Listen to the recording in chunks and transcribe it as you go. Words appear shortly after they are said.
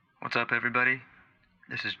What's up, everybody?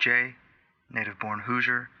 This is Jay, native-born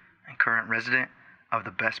Hoosier and current resident of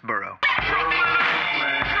the best borough. I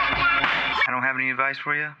don't have any advice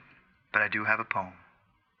for you, but I do have a poem.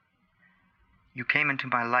 You came into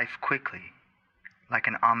my life quickly, like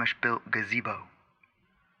an Amish-built gazebo.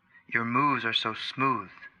 Your moves are so smooth,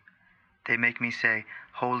 they make me say,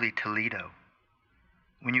 Holy Toledo.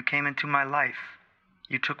 When you came into my life,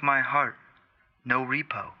 you took my heart, no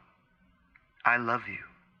repo. I love you.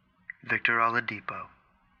 Victor Oladipo.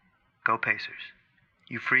 Go Pacers.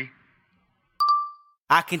 You free?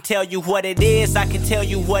 I can tell you what it is, I can tell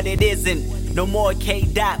you what it isn't. No more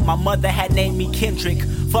K-Dot, my mother had named me Kendrick.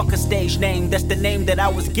 Fuck a stage name, that's the name that I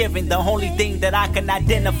was given. The only thing that I can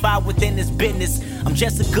identify within this business. I'm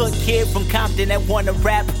just a good kid from Compton that wanna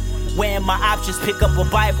rap. Weighing my options, pick up a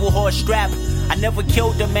Bible or a strap. I never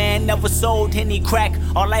killed a man, never sold any crack.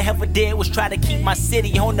 All I ever did was try to keep my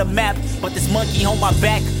city on the map. But this monkey on my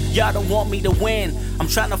back, y'all don't want me to win. I'm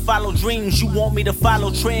trying to follow dreams, you want me to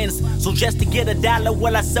follow trends. So just to get $1,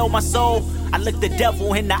 will I sell my soul? I look the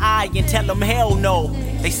devil in the eye and tell him hell no.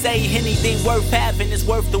 They say anything worth having is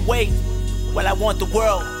worth the wait. Well, I want the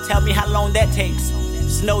world, tell me how long that takes.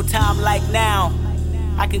 It's no time like now.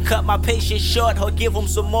 I can cut my patience short or give them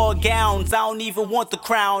some more gowns. I don't even want the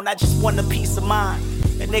crown, I just want a peace of mind.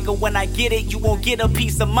 And nigga, when I get it, you won't get a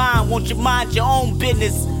peace of mind. Won't you mind your own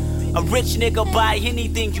business? A rich nigga buy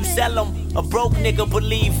anything you sell him. A broke nigga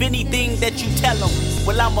believe anything that you tell him.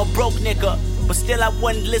 Well, I'm a broke nigga, but still I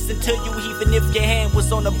wouldn't listen to you even if your hand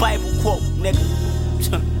was on a Bible quote, nigga.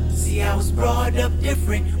 See, I was brought up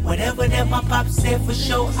different. Whatever that my pop said, for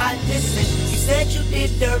sure I listen. You said you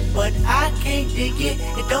did dirt, but I can't dig it.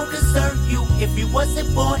 It don't concern you if you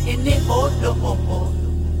wasn't born in it. Oh no,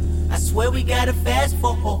 I swear we gotta fast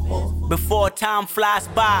forward before time flies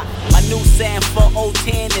by. My new saying for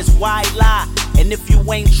 010 is why lie? And if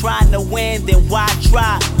you ain't trying to win, then why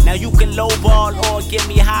try? Now you can lowball or give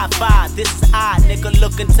me a high five. This is I, nigga,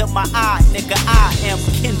 look into my eye. Nigga, I am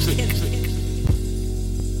Kendrick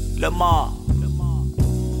Lamar.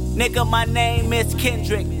 Nigga, my name is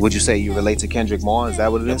Kendrick. Would you say you relate to Kendrick more? Is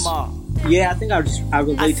that what it is? Lamar. Yeah, I think I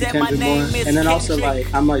relate to Kendrick more. And then also,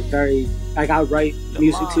 like, I'm like very, like, I write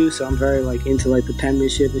music too, so I'm very like into like the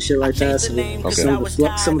penmanship and shit like that. So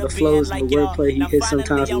some of the flows and the wordplay he hits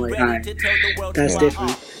sometimes, I'm like, alright, that's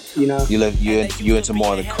different. You know, you into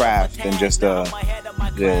more of the craft than just the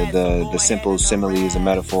simple similes and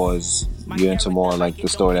metaphors. You're into more like the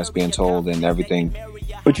story that's being told and everything.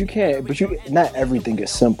 But not everything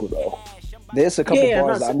is simple though. There's a couple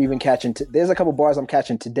bars that I'm even catching. There's a couple bars I'm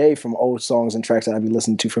catching today from old songs and tracks that I've been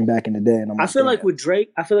listening to from back in the day. And I feel like with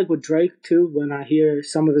Drake too. When I hear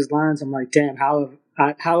some of his lines, I'm like, damn, how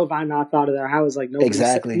have I not thought of that? How is like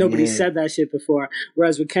nobody said that shit before?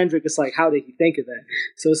 Whereas with Kendrick, it's like, how did he think of that?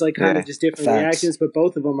 So it's like kind of just different reactions, but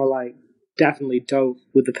both of them are like definitely dope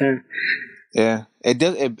with the pen. Yeah, it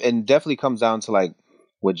definitely comes down to like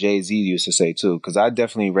what Jay-Z used to say too, because I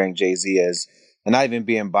definitely rank Jay-Z as, and not even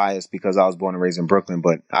being biased because I was born and raised in Brooklyn,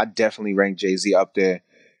 but I definitely rank Jay-Z up there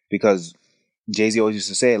because Jay-Z always used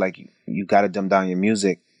to say, like, you got to dumb down your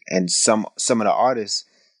music. And some of the artists,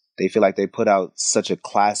 they feel like they put out such a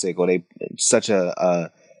classic or such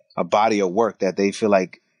a body of work that they feel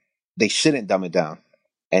like they shouldn't dumb it down.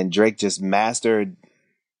 And Drake just mastered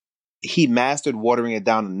watering it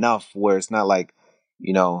down enough where it's not like,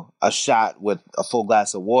 you know, a shot with a full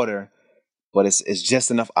glass of water, but it's just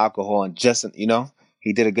enough alcohol and just, you know,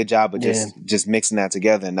 he did a good job of just mixing that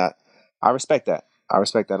together. And I respect that. I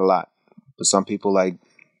respect that a lot. But some people like,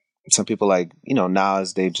 you know,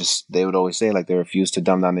 Nas, they would always say like they refuse to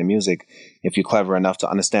dumb down their music. If you're clever enough to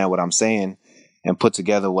understand what I'm saying and put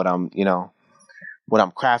together what I'm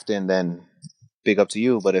crafting, then big up to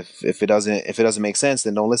you. But if it doesn't make sense,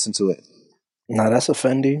 then don't listen to it. Nah, that's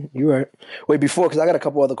offending. You're right. Wait, because I got a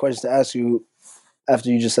couple other questions to ask you after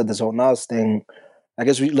you just said this whole Nas thing. I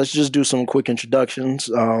guess let's just do some quick introductions.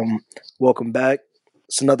 Welcome back.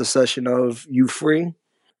 It's another session of You Free.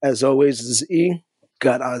 As always, this is E.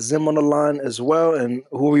 Got Zim on the line as well. And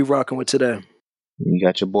who are we rocking with today? You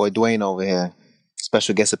got your boy Dwayne over here.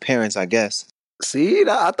 Special guest appearance, I guess. See,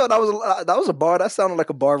 I thought that was a bar. That sounded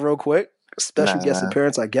like a bar real quick. Special guest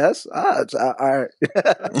appearance, I guess. All right.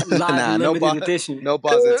 Live limited edition. No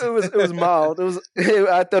bars. It was mild.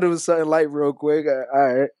 I thought it was something light real quick. All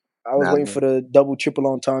right. I was waiting for the double, triple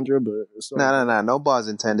entendre, but... No bars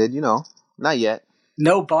intended, you know. Not yet.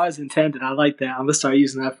 No bars intended. I like that. I'm gonna start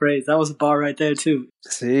using that phrase. That was a bar right there too.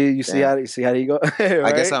 See how you go. Right?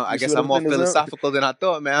 I guess I'm more philosophical than I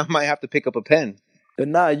thought, man. I might have to pick up a pen.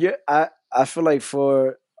 But I feel like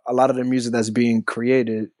for a lot of the music that's being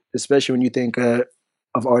created, especially when you think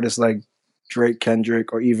of artists like Drake,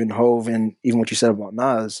 Kendrick, or even Hove, and even what you said about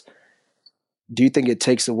Nas, do you think it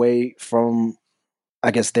takes away from,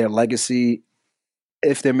 I guess, their legacy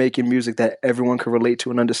if they're making music that everyone can relate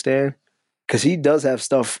to and understand? Because he does have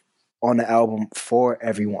stuff on the album for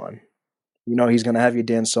everyone. You know, he's going to have your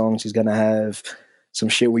dance songs. He's going to have some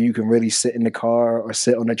shit where you can really sit in the car or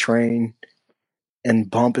sit on the train and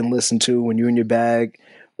bump and listen to when you're in your bag,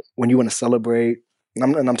 when you want to celebrate.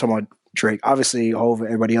 And I'm talking about Drake. Obviously, Hov and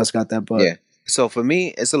everybody else got that, but... Yeah. So for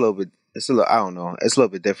me, I don't know. It's a little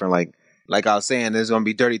bit different. Like I was saying, there's going to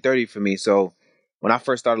be dirty 30 for me. So when I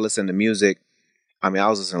first started listening to music, I mean, I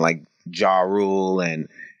was listening to like Ja Rule and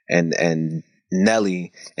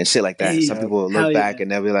Nelly and shit like that. Some people will look back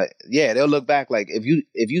and they'll be like, yeah, they'll look back. Like if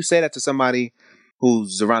you say that to somebody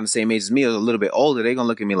who's around the same age as me or a little bit older, they're gonna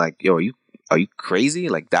look at me like, yo, are you crazy?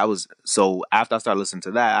 Like that was, so after I started listening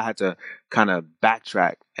to that, I had to kind of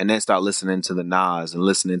backtrack and then start listening to the Nas and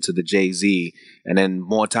listening to the Jay-Z. And then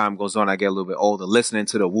more time goes on, I get a little bit older, listening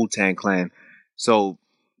to the Wu-Tang Clan. So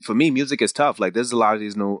for me, music is tough. Like there's a lot of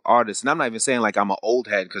these new artists, and I'm not even saying like I'm an old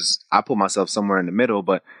head because I put myself somewhere in the middle,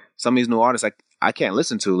 but some of these new artists I can't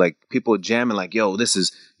listen to. Like people jamming like, yo,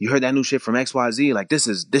 you heard that new shit from XYZ? Like this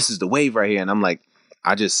is the wave right here. And I'm like,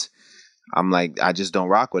 I just don't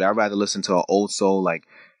rock with it. I'd rather listen to an old soul like,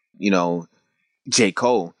 you know, J.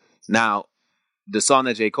 Cole. Now, the song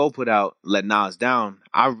that J. Cole put out, Let Nas Down,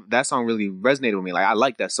 that song really resonated with me. Like I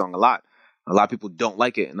like that song a lot. A lot of people don't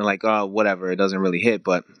like it and they're like, oh, whatever, it doesn't really hit.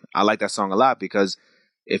 But I like that song a lot because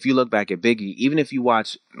if you look back at Biggie, even if you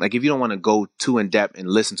watch, like if you don't want to go too in depth and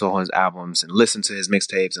listen to all his albums and listen to his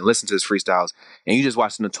mixtapes and listen to his freestyles, and you just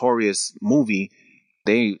watch the Notorious movie,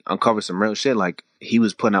 they uncover some real shit. Like he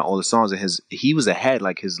was putting out all the songs and he was ahead.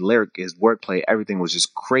 Like his lyric, his wordplay, everything was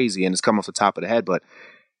just crazy and it's coming off the top of the head. But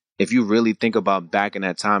if you really think about back in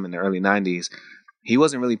that time in the early 90s, he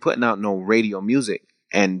wasn't really putting out no radio music.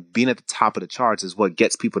 And being at the top of the charts is what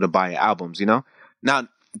gets people to buy albums, you know? Now,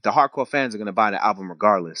 the hardcore fans are going to buy the album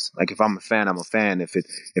regardless. Like, if I'm a fan, I'm a fan. If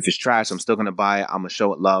it's trash, I'm still going to buy it. I'm going to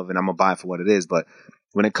show it love, and I'm going to buy it for what it is. But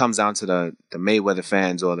when it comes down to the Mayweather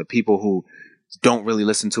fans or the people who don't really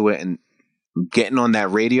listen to it and getting on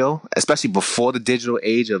that radio, especially before the digital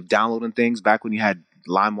age of downloading things, back when you had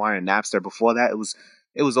LimeWire and Napster, before that,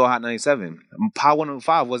 it was all Hot 97. Power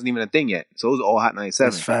 105 wasn't even a thing yet. So it was all Hot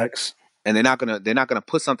 97. That's facts. And they're not gonna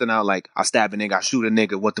put something out like I stab a nigga, I shoot a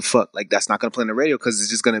nigga, what the fuck? Like that's not gonna play on the radio because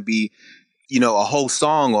it's just gonna be, you know, a whole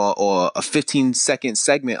song or a 15-second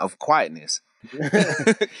segment of quietness.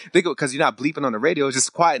 Because you're not bleeping on the radio, it's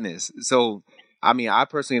just quietness. So I mean, I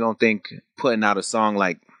personally don't think putting out a song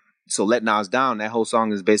like Let Nas Down, that whole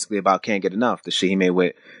song is basically about Can't Get Enough, the shit he made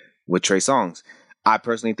with Trey Songz. I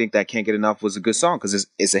personally think that Can't Get Enough was a good song because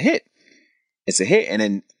it's a hit. It's a hit. And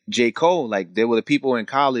then J. Cole, like there were the people in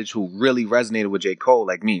college who really resonated with J. Cole.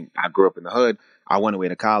 Like me, I grew up in the hood. I went away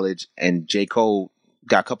to college and J. Cole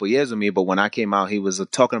got a couple years with me. But when I came out, he was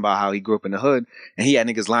talking about how he grew up in the hood and he had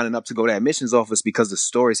niggas lining up to go to admissions office because the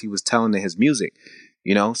stories he was telling in his music,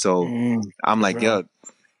 you know? So I'm like, yo,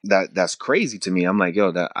 that's crazy to me. I'm like,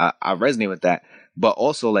 yo, I resonate with that. But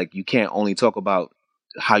also like, you can't only talk about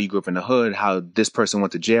how you grew up in the hood, how this person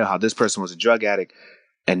went to jail, how this person was a drug addict,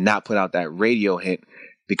 and not put out that radio hit.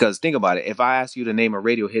 Because think about it, if I ask you to name a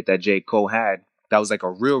radio hit that J. Cole had, that was like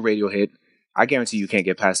a real radio hit, I guarantee you can't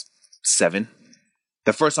get past 7.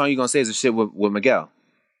 The first song you're going to say is a shit with Miguel.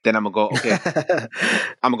 Then I'm going to go, okay.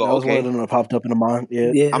 I'm going to go, that was okay. one of them that popped up in the mind.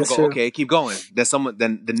 Yeah I'm going to go, okay, keep going.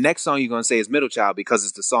 Then the next song you're going to say is Middle Child because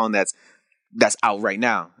it's the song that's out right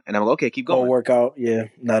now. And I'm like, okay, keep going. Oh, workout. Yeah.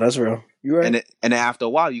 No, that's real. You right. And then after a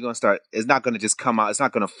while, you're going to start, it's not going to just come out. It's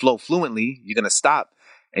not going to flow fluently. You're going to stop.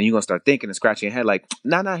 And you're gonna start thinking and scratching your head like,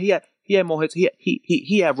 nah, he had more hits.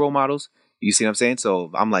 He had role models. You see what I'm saying? So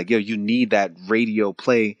I'm like, yo, you need that radio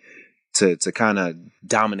play to kind of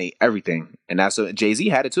dominate everything. And that's what Jay-Z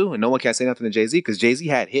had it too. And no one can say nothing to Jay-Z because Jay-Z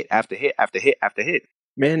had hit after hit after hit after hit.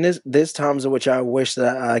 Man, there's times in which I wish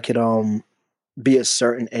that I could be a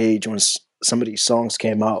certain age when some of these songs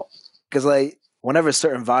came out. Because like whenever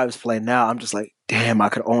certain vibes play now, I'm just like, damn, I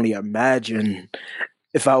could only imagine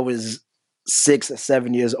if I was 6 or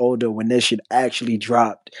 7 years older when this shit actually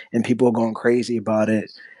dropped and people were going crazy about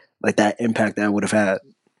it, like that impact that I would have had.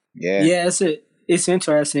 Yeah, it's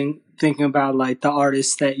interesting thinking about like the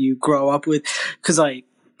artists that you grow up with, because like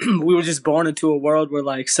we were just born into a world where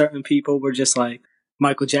like certain people were just like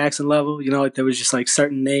Michael Jackson level, you know, like there was just like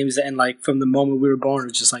certain names and like from the moment we were born, it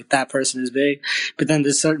was just like that person is big. But then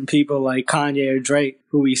there's certain people like Kanye or Drake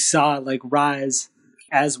who we saw like rise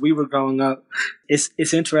as we were growing up,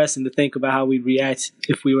 it's interesting to think about how we'd react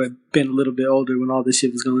if we were been a little bit older when all this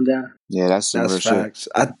shit was going down. Yeah, that's some real facts.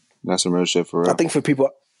 shit. That's some real shit for real. I think for people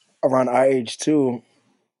around our age too,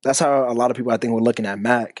 that's how a lot of people I think were looking at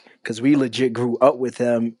Mac, because we legit grew up with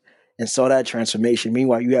him and saw that transformation.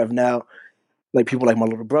 Meanwhile, you have now like people like my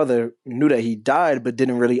little brother knew that he died, but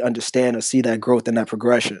didn't really understand or see that growth and that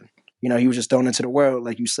progression. You know, he was just thrown into the world,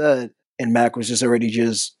 like you said, and Mac was just already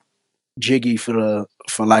just jiggy for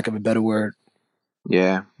lack of a better word.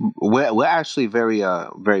 Yeah, we're actually very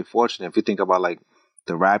very fortunate if you think about like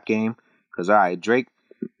the rap game, because all right, Drake,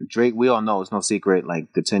 we all know it's no secret,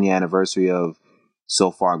 like the 10-year anniversary of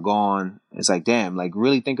So Far Gone. It's like, damn, like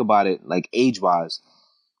really think about it, like age wise,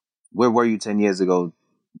 where were you 10 years ago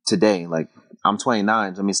today? Like I'm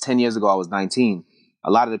 29. I mean, it's 10 years ago I was 19.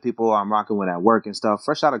 A lot of the people I'm rocking with at work and stuff,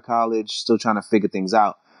 fresh out of college, still trying to figure things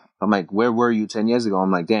out. I'm like, where were you 10 years ago?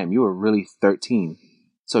 I'm like, damn, you were really 13.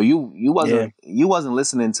 So you wasn't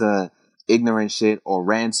listening to ignorant shit or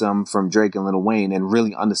Ransom from Drake and Lil Wayne and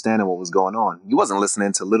really understanding what was going on. You wasn't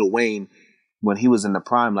listening to Lil Wayne when he was in the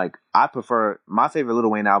prime. Like my favorite Lil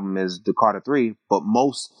Wayne album is The Carter 3, but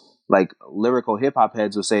most like lyrical hip hop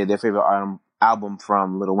heads will say their favorite album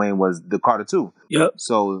from Lil Wayne was The Carter 2. Yep.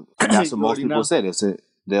 So that's what most people say.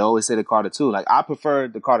 They always say The Carter 2. Like I prefer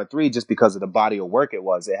The Carter 3 just because of the body of work it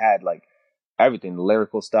was. It had like everything, the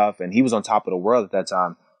lyrical stuff, and he was on top of the world at that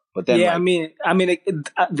time. But then, yeah,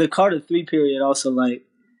 the Carter 3 period also, like,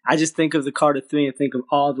 I just think of the Carter 3 and think of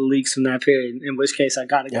all the leaks from that period, in which case I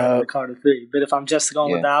gotta go with the Carter 3. But if I'm just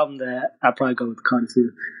going with the album, then I'd probably go with the Carter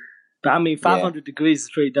 2. But I mean, 500 Degrees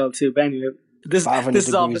is pretty dope too. But anyway, this is crazy. This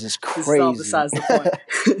is all besides the point.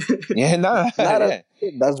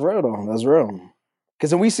 That's real though. That's real.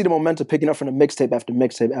 Because then we see the momentum picking up from the mixtape after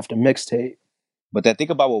mixtape after mixtape. But then think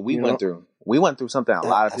about what we went through. We went through something a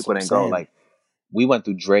lot of people didn't go. Like, we went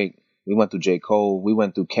through Drake, we went through J. Cole, we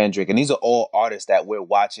went through Kendrick, and these are all artists that we're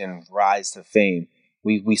watching rise to fame.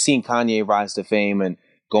 We seen Kanye rise to fame and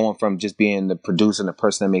going from just being the producer and the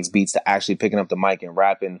person that makes beats to actually picking up the mic and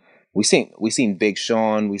rapping. We seen Big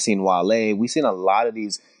Sean, we seen Wale, we seen a lot of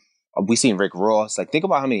these. We seen Rick Ross. Like, think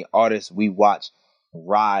about how many artists we watch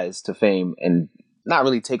rise to fame and not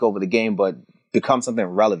really take over the game, but become something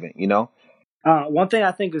relevant. You know. One thing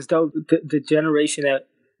I think is dope, the generation that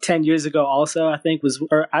 10 years ago also, I think was,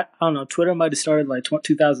 or I don't know, Twitter might have started like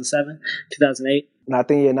 2007, 2008. I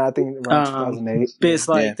think around 2008. But it's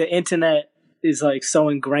like the internet is like so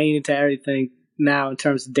ingrained into everything now in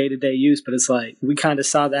terms of day-to-day use, but it's like we kind of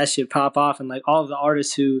saw that shit pop off, and like all of the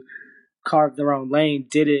artists who carved their own lane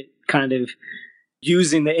did it kind of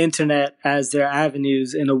using the internet as their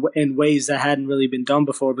avenues in ways that hadn't really been done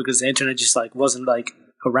before, because the internet just like wasn't like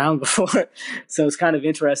around before. So it's kind of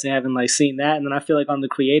interesting having like seen that. And then I feel like on the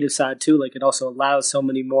creative side too, like it also allows so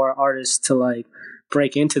many more artists to like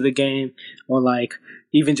break into the game, or like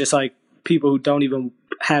even just like people who don't even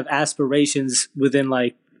have aspirations within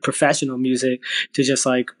like professional music to just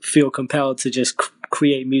like feel compelled to just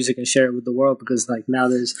create music and share it with the world, because like now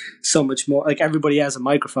there's so much more, like everybody has a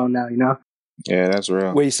microphone now, you know? Yeah, that's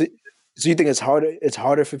real. Wait, so you think it's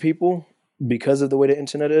harder for people because of the way the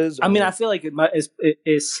internet is? Or? I mean, I feel like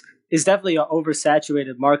it's definitely an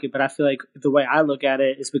oversaturated market, but I feel like the way I look at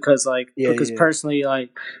it is because personally, like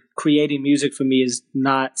creating music for me is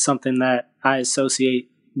not something that I associate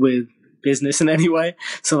with business in any way.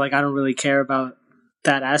 So like, I don't really care about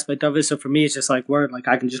that aspect of it. So for me, it's just like like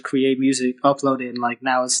I can just create music, upload it, and like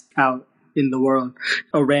now it's out in the world.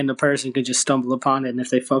 A random person could just stumble upon it, and if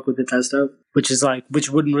they fuck with it, that's dope. Which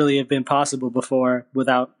wouldn't really have been possible before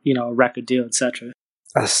without, a record deal, etc.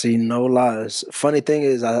 I see, no lies. Funny thing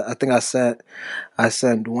is, I think I sent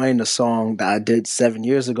Dwayne the song that I did 7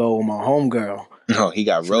 years ago with my homegirl. Oh, he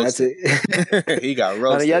got roasted. He got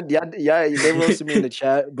roasted. Yeah, they roasted me in the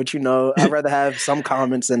chat, but I'd rather have some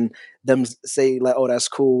comments and them say like, "Oh, that's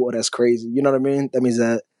cool," or "That's crazy." You know what I mean? That means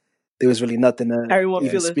that there was really nothing to everyone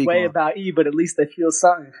feel this way about E, but at least they feel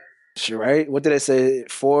something. Sure, right? What did I say?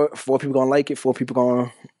 Four people gonna like it, 4 people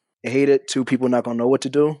gonna hate it, 2 people not gonna know what to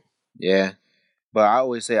do. Yeah. But I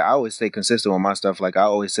always stay consistent with my stuff. Like I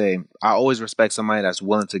always respect somebody that's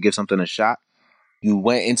willing to give something a shot. You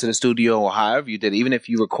went into the studio or however you did, even if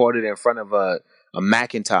you recorded in front of a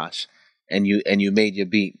Macintosh and you made your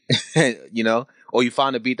beat, or you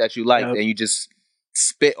found a beat that you liked and you just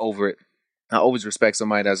spit over it. I always respect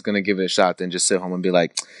somebody that's gonna give it a shot than just sit home and be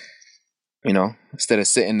like, instead of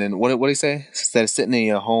sitting in what do you say? Instead of sitting in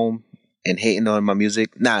your home and hating on my music,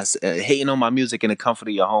 hating on my music in the comfort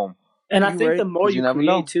of your home. And I think the more you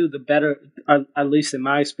create too, the better. At least in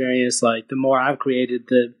my experience, like the more I've created,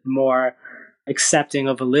 the more accepting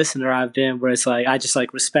of a listener I've been, where it's like I just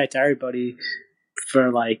like respect everybody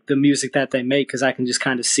for like the music that they make, because I can just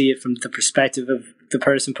kind of see it from the perspective of the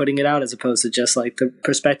person putting it out as opposed to just like the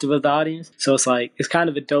perspective of the audience. So it's like it's kind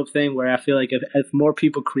of a dope thing where I feel like if more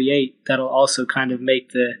people create, that'll also kind of make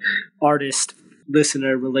the artist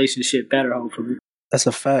listener relationship better, hopefully. That's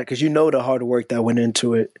a fact, because you know the hard work that went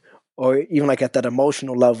into it, or even like at that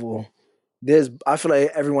emotional level. I feel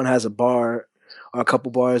like everyone has a bar or a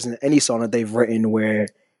couple bars in any song that they've written where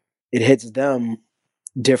it hits them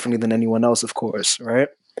differently than anyone else, of course, right?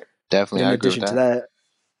 Definitely, in addition to that,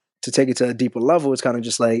 to take it to a deeper level, it's kind of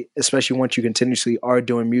just like, especially once you continuously are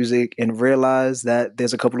doing music and realize that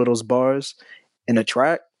there's a couple of those bars in a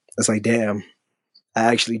track, it's like, damn, I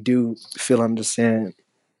actually do feel understand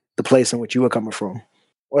the place in which you were coming from,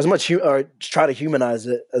 or or try to humanize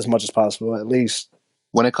it as much as possible, at least.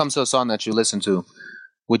 When it comes to a song that you listen to,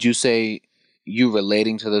 would you say you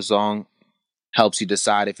relating to the song helps you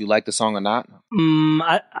decide if you like the song or not?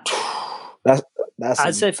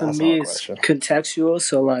 I'd say for me it's contextual.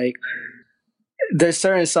 So like, there's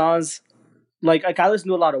certain songs like I listen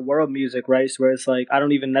to a lot of world music, right? So where it's like I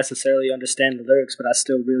don't even necessarily understand the lyrics, but I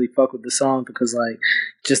still really fuck with the song because like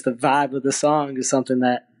just the vibe of the song is something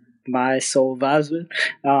that my soul vibes with.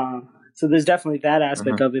 So there's definitely that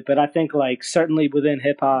aspect of it, but I think like certainly within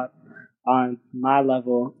hip hop, on my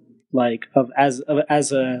level, like as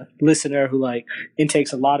a listener who like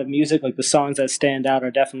intakes a lot of music, like the songs that stand out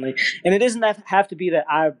are definitely, and it doesn't have to be that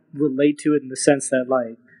I relate to it in the sense that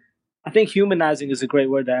like I think humanizing is a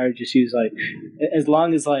great word that I just use. Like as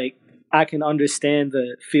long as like I can understand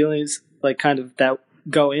the feelings like kind of that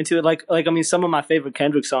go into it. Like I mean, some of my favorite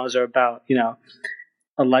Kendrick songs are about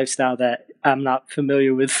a lifestyle that I'm not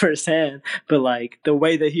familiar with firsthand, but like the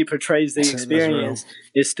way that he portrays the experience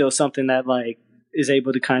is still something that like is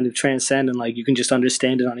able to kind of transcend, and like you can just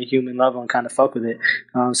understand it on a human level and kind of fuck with it.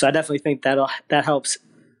 So I definitely think that helps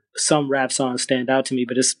some rap songs stand out to me,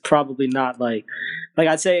 but it's probably not like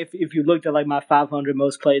I'd say if you looked at like my 500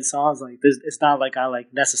 most played songs, like it's not like I like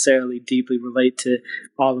necessarily deeply relate to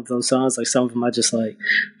all of those songs. Like some of them I just like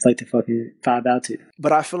to fucking vibe out to.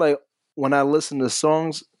 But I feel like when I listen to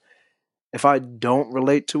songs, if I don't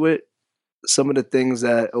relate to it, some of the things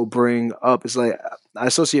that it'll bring up is like I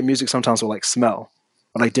associate music sometimes with like smell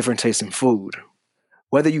or like different tastes in food.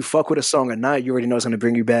 Whether you fuck with a song or not, you already know it's going to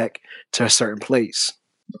bring you back to a certain place.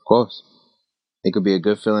 Of course. It could be a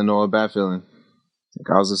good feeling or a bad feeling.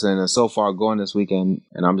 Like I was listening to So Far Gone this weekend,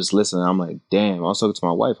 and I'm just listening. I'm like, damn. I was talking to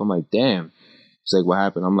my wife. I'm like, damn. She's like, what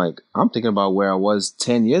happened? I'm like, I'm thinking about where I was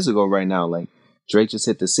 10 years ago right now. Like, Drake just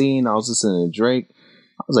hit the scene. I was listening to Drake.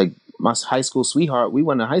 I was like, my high school sweetheart. We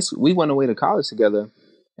went away to college together,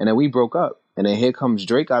 and then we broke up. And then here comes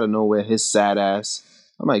Drake out of nowhere, his sad ass.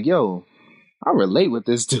 I'm like, yo, I relate with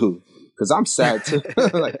this dude because I'm sad too.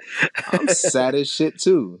 Like, I'm sad as shit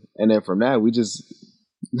too. And then from that, we just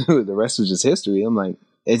the rest was just history. I'm like,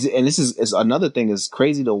 this is another thing. It's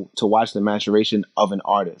crazy to watch the maturation of an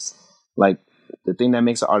artist. Like the thing that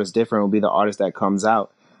makes an artist different will be the artist that comes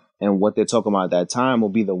out, and what they're talking about at that time will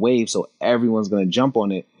be the wave. So everyone's gonna jump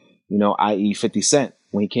on it. I.e. 50 Cent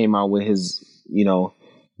when he came out with his,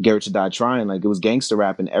 Get Rich or Die Trying. Like it was gangster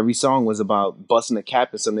rap, and every song was about busting a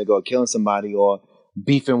cap at some nigga or killing somebody or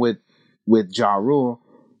beefing with Ja Rule.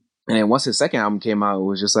 And then once his second album came out, it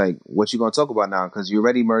was just like, what you gonna talk about now? Because you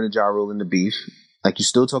already murdered Ja Rule in the beef. Like you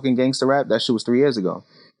still talking gangster rap? That shit was 3 years ago.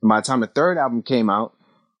 And by the time the third album came out,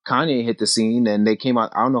 Kanye hit the scene, and they came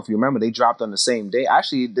out. I don't know if you remember, they dropped on the same day.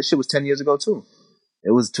 Actually, this shit was 10 years ago too.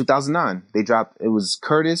 It was 2009. They dropped. It was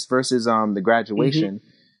Curtis versus The Graduation,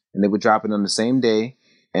 and they were dropping on the same day.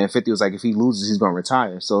 And 50 was like, if he loses, he's gonna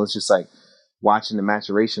retire. So it's just like watching the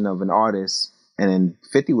maturation of an artist. And then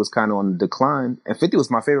 50 was kind of on the decline. And 50 was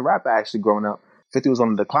my favorite rapper actually growing up. 50 was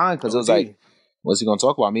on the decline because it was like, what's he gonna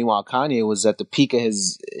talk about? Meanwhile, Kanye was at the peak of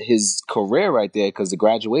his career right there because The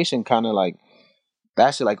Graduation kind of like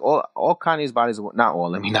that shit. Like all Kanye's bodies, not all.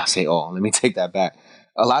 Let me not say all. Let me take that back.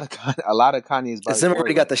 A lot of Kanye's bodies. Zimmer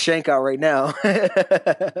already got the shank out right now.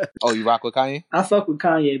 Oh, you rock with Kanye? I fuck with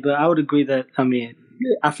Kanye, but I would agree that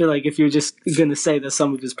I feel like if you're just gonna say that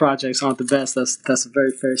some of his projects aren't the best, that's a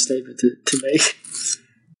very fair statement to make.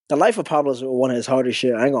 The Life of Pablo is one of his hardest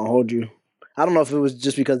shit. I ain't gonna hold you. I don't know if it was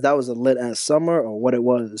just because that was a lit ass summer or what it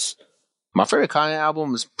was. My favorite Kanye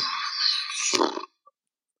album is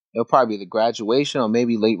it'll probably be The Graduation or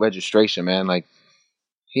maybe Late Registration, man. Like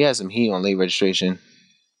he has some heat on Late Registration.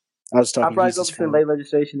 I'll probably go between Late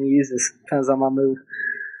Registration and Yeezus. Depends on my mood.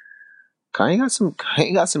 Kanye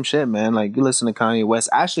got some shit, man. Like you listen to Kanye West.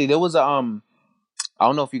 Actually, there was a I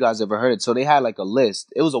don't know if you guys ever heard it. So they had like a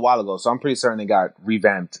list. It was a while ago, so I'm pretty certain it got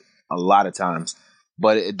revamped a lot of times.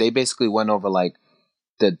 But they basically went over like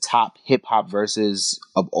the top hip hop verses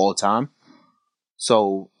of all time.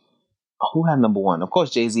 So who had number one? Of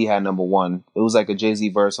course, Jay-Z had number one. It was like a Jay-Z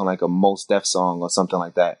verse on like a Mos Def song or something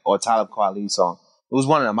like that, or a Talib Kweli song. It was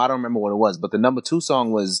one of them. I don't remember what it was, but the number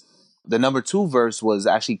two verse was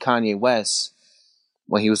actually Kanye West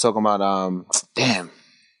when he was talking about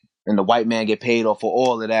and the white man get paid off for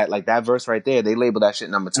all of that. Like that verse right there, they labeled that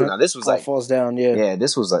shit number two. Now this was like falls down, yeah. Yeah,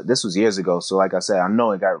 this was years ago. So like I said, I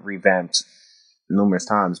know it got revamped numerous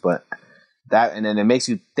times, but that, and then it makes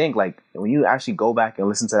you think, like, when you actually go back and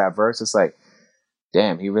listen to that verse, it's like,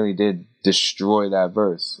 damn, he really did destroy that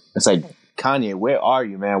verse. It's like, Kanye, where are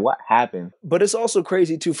you, man? What happened? But it's also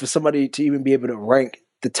crazy too for somebody to even be able to rank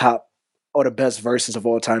the top or the best verses of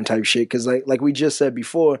all time type shit. Because like we just said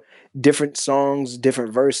before, different songs,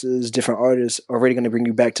 different verses, different artists are already going to bring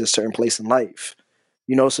you back to a certain place in life.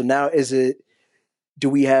 You know, so now do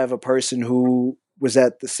we have a person who was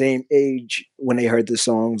at the same age when they heard the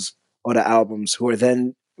songs or the albums who are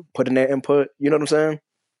then putting their input? You know what I'm saying?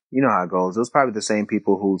 You know how it goes. It was probably the same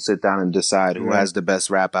people who sit down and decide who has the best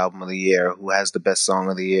rap album of the year, who has the best song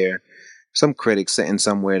of the year. Some critic sitting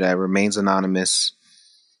somewhere that remains anonymous,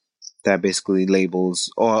 that basically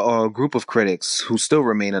labels, or a group of critics who still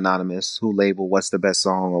remain anonymous, who label what's the best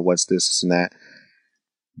song or what's this and that.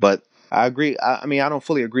 But I agree. I mean, I don't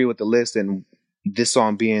fully agree with the list and this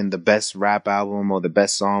song being the best rap album or the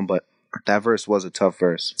best song, but that verse was a tough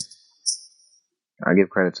verse. I give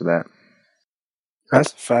credit to that.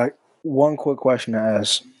 That's a fact. One quick question to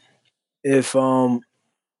ask: if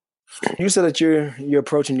you said that you're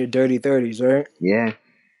approaching your dirty 30s, right? Yeah.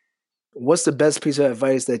 What's the best piece of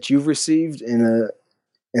advice that you've received and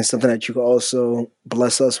something that you can also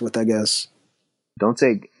bless us with, I guess? Don't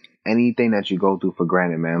take anything that you go through for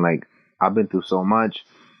granted, man. Like, I've been through so much.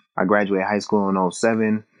 I graduated high school in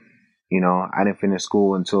 2007. You know, I didn't finish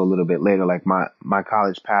school until a little bit later. Like, my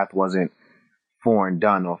college path wasn't 4 and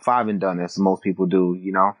done or 5 and done as most people do,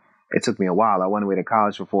 you know. It took me a while. I went away to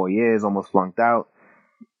college for 4 years, almost flunked out.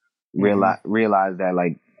 Realized that,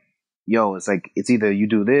 like, yo, it's like, it's either you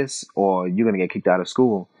do this or you're going to get kicked out of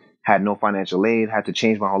school. Had no financial aid, had to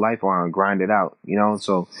change my whole life around and grind it out, you know?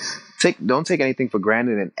 So don't take anything for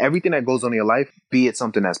granted, and everything that goes on in your life, be it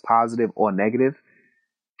something that's positive or negative,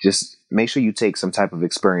 just make sure you take some type of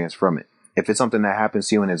experience from it. If it's something that happens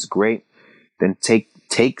to you and it's great, then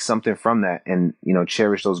take something from that and, you know,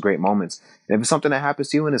 cherish those great moments. And if it's something that happens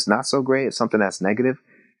to you and it's not so great, it's something that's negative,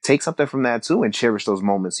 take something from that too and cherish those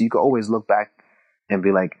moments. So you can always look back and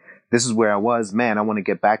be like, this is where I was, man, I want to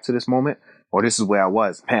get back to this moment. Or this is where I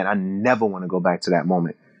was, man, I never want to go back to that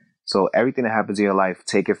moment. So everything that happens in your life,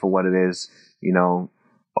 take it for what it is, you know,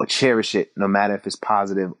 or cherish it, no matter if it's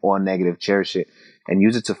positive or negative, cherish it and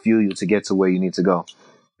use it to fuel you to get to where you need to go.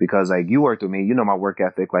 Because, like, you worked with me, you know my work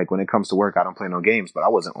ethic. Like, when it comes to work, I don't play no games, but I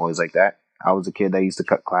wasn't always like that. I was a kid that used to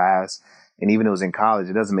cut class. And even if it was in college,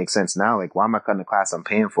 it doesn't make sense now. Like, why am I cutting the class I'm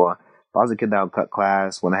paying for? If I was a kid that would cut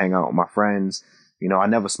class, want to hang out with my friends, you know, I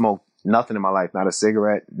never smoked nothing in my life, not a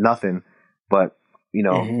cigarette, nothing. But, you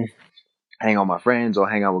know, hang out with my friends or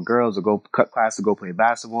hang out with girls or go cut class or go play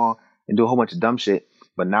basketball and do a whole bunch of dumb shit.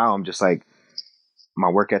 But now I'm just like, my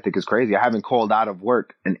work ethic is crazy. I haven't called out of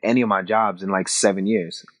work in any of my jobs in like 7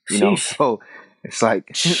 years, you know? So it's like,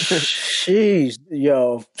 jeez,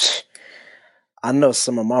 yo, I know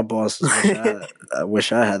some of my bosses I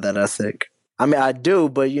wish I had that ethic. I mean, I do,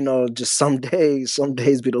 but, you know, just some days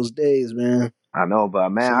be those days, man. I know, but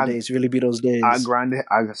man, some days really be those days. I grind it.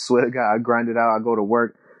 I swear to God, I grind it out. I go to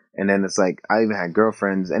work, and then it's like, I even had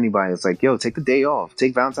girlfriends, anybody. It's like, yo, take the day off.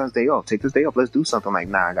 Take Valentine's Day off. Take this day off. Let's do something. Like,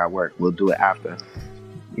 nah, I got work. We'll do it after.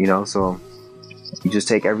 You know, so you just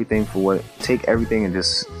take everything and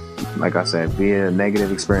just, like I said, be a negative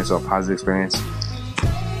experience or a positive experience.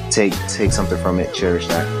 Take something from it. Cherish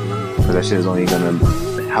that, because that shit is only gonna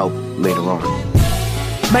help later on.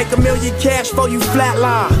 Make $1 million cash for you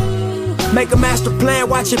flatline. Make a master plan,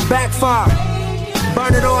 watch it backfire.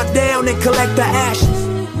 Burn it all down and collect the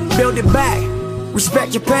ashes. Build it back,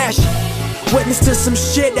 respect your passion. Witness to some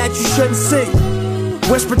shit that you shouldn't see.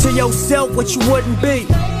 Whisper to yourself what you wouldn't be.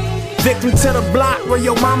 Victim to the block where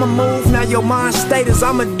your mama moved. Now your mind state is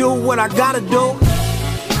I'ma do what I gotta do.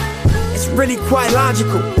 It's really quite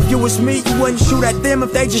logical. If you was me, you wouldn't shoot at them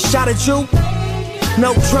if they just shot at you.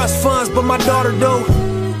 No trust funds, but my daughter do.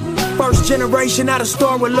 First generation out of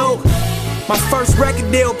storm with low. My first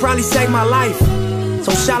record deal probably saved my life.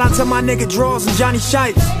 So shout out to my nigga Draws and Johnny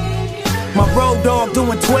Shipes. My road dog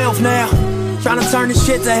doing 12 now. Tryna turn this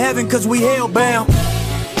shit to heaven cause we hellbound.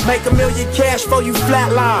 Make $1 million cash for you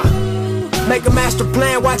flatline. Make a master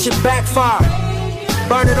plan, watch it backfire.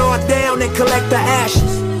 Burn it all down and collect the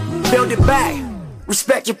ashes. Build it back,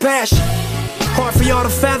 respect your passion. Hard for y'all to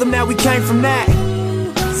fathom that we came from that.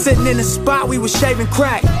 Sitting in the spot, we was shaving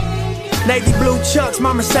crack. Navy blue chucks,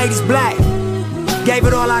 my Mercedes black. Gave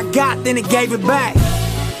it all I got, then it gave it back.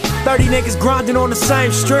 30 niggas grinding on the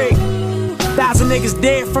same street. 1,000 niggas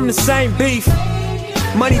dead from the same beef.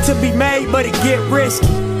 Money to be made, but it get risky.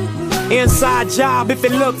 Inside job if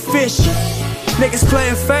it look fishy. Niggas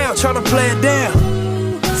playing foul, tryna play it down.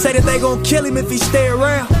 Say that they gon' kill him if he stay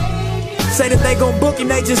around. Say that they gon' book him,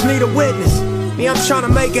 they just need a witness. Me, I'm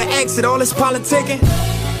tryna make an exit, all this politicking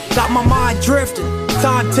got my mind drifting.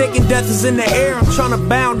 Time ticking, death is in the air, I'm tryna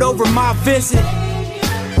bound over my visit.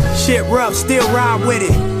 Shit rough, still ride with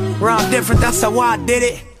it. Rhyme different, that's how I did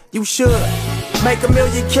it. You should make $1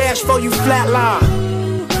 million cash for you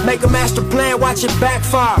flatline. Make a master plan, watch it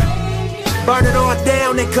backfire. Burn it all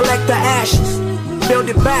down and collect the ashes. Build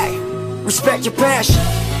it back, respect your passion.